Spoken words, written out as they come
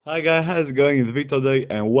Hi guys, how's it going? It's Victor Day,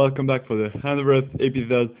 and welcome back for the 100th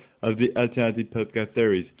episode of the Alternative Podcast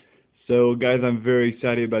series. So guys, I'm very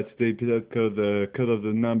excited about today's episode because of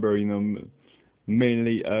the number,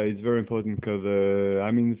 mainly it's very important because,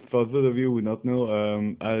 for those of you who don't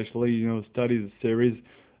know, I actually, studied the series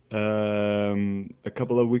a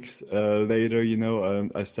couple of weeks later,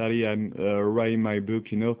 I'm writing my book,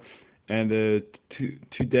 and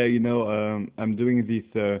today, I'm doing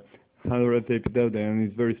this 100th episode, and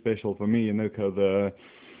it's very special for me, because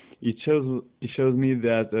it shows me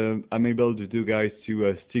that I'm able to do, guys,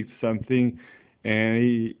 to stick to something,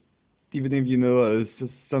 and even if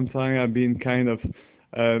sometimes I've been kind of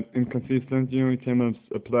inconsistent, in terms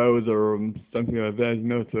of applause or something like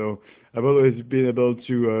that, so I've always been able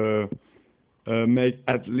to make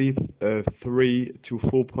at least 3 to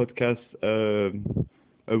 4 podcasts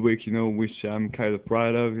a week, which I'm kind of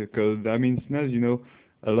proud of because it's not,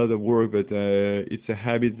 a lot of work, but it's a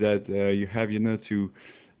habit that you have, to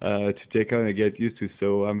take on and get used to.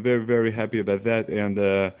 So I'm very, very happy about that. And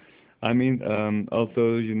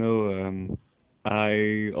also,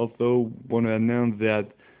 I also want to announce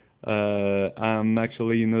that I'm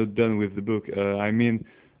actually, done with the book. I'm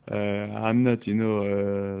not,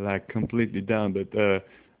 like completely done, but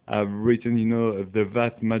I've written, the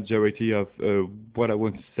vast majority of what I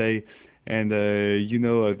want to say, and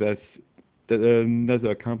that's another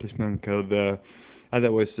accomplishment because, as I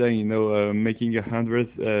was saying, making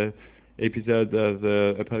 100th episode of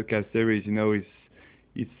a podcast series,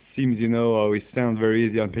 it seems, or it sounds very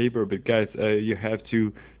easy on paper, but guys, you have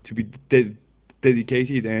to be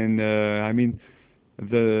dedicated, and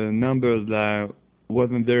the numbers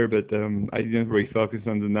wasn't there, but I didn't really focus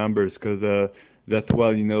on the numbers because that's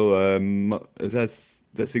well,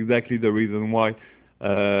 that's exactly the reason why,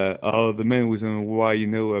 or the main reason why,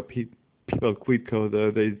 people quit because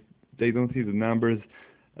they don't see the numbers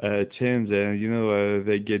change, and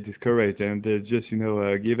they get discouraged and they just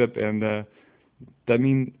give up. And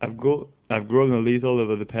I've grown a little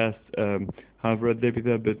over the past 100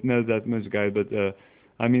 episodes, but not that much, guys. But the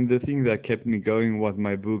thing that kept me going was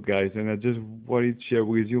my book, guys, and I just wanted to share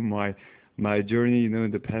with you my journey,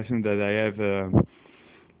 the passion that I have,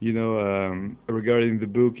 regarding the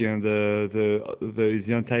book and the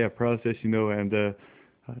entire process, and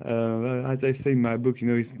as I say in my book,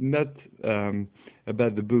 it's not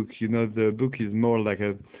about the book. The book is more like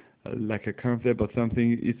a concept or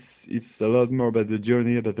something. It's a lot more about the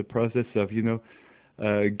journey, about the process of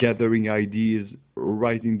gathering ideas,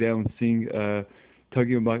 writing down things,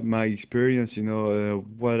 talking about my experience.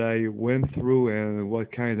 What I went through and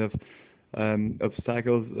what kind of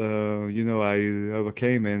obstacles I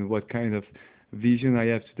overcame, and what kind of vision I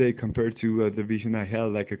have today compared to the vision I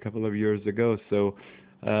had like a couple of years ago. So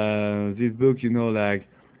this book,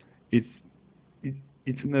 it's it,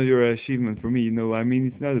 it's another achievement for me.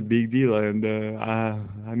 It's not a big deal, and I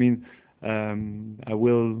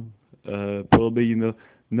will probably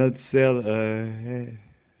not sell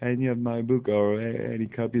any of my book or any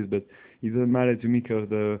copies, but it doesn't matter to me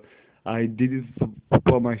because I did it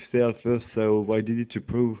for myself first, so I did it to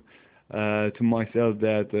prove to myself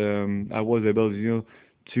that I was able,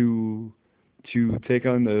 to take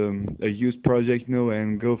on a youth project,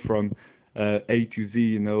 and go from A to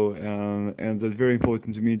Z, and that's very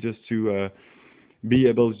important to me, just to be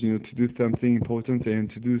able, to do something important and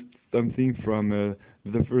to do something from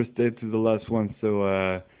the first step to the last one. So,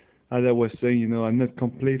 as I was saying, I'm not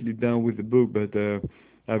completely done with the book, but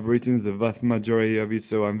I've written the vast majority of it,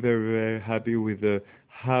 so I'm very, very happy with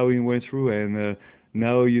how it went through, and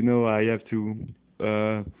now, I have to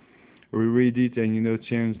uh, reread it and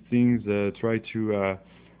change things, try to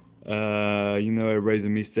erase the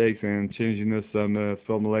mistakes and change some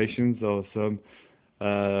formulations or some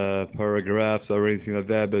paragraphs or anything like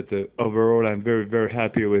that. But overall, I'm very, very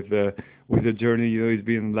happy with the journey. It's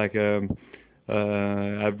been like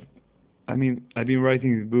I've I've been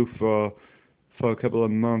writing this book for a couple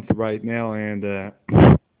of months right now, and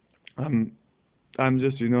I'm I'm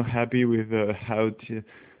just happy with how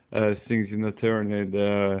things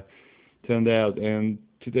turned out. And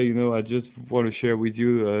today, I just want to share with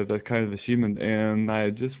you that kind of achievement, and I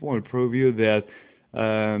just want to prove you that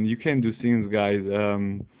you can do things, guys.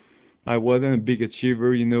 I wasn't a big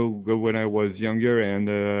achiever, when I was younger, and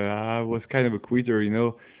I was kind of a quitter,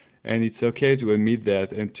 and it's okay to admit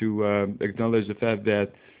that and to acknowledge the fact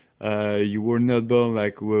that you were not born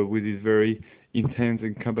like with this very intense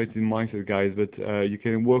and competitive mindset, guys, but you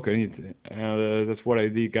can work on it. That's what I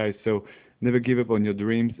did, guys. So never give up on your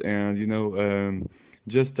dreams, and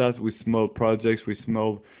just start with small projects, with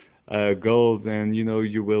small goals, and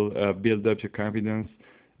you will build up your confidence.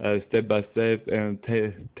 step by step and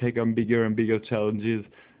take on bigger and bigger challenges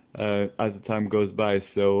as the time goes by.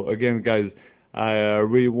 So again, guys, I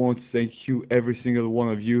really want to thank you, every single one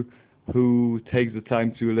of you who takes the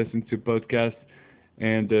time to listen to podcasts,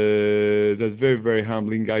 and that's very, very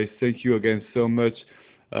humbling, guys. Thank you again so much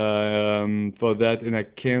for that, and I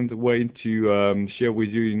can't wait to share with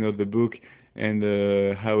you, the book and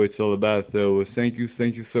how it's all about. So thank you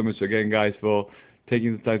so much again, guys, for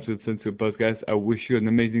taking the time to listen to the podcast. I wish you an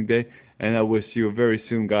amazing day, and I will see you very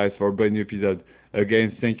soon, guys, for a brand new episode.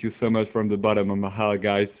 Again, thank you so much from the bottom of my heart,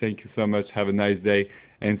 guys. Thank you so much. Have a nice day,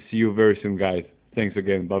 and see you very soon, guys. Thanks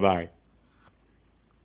again. Bye bye.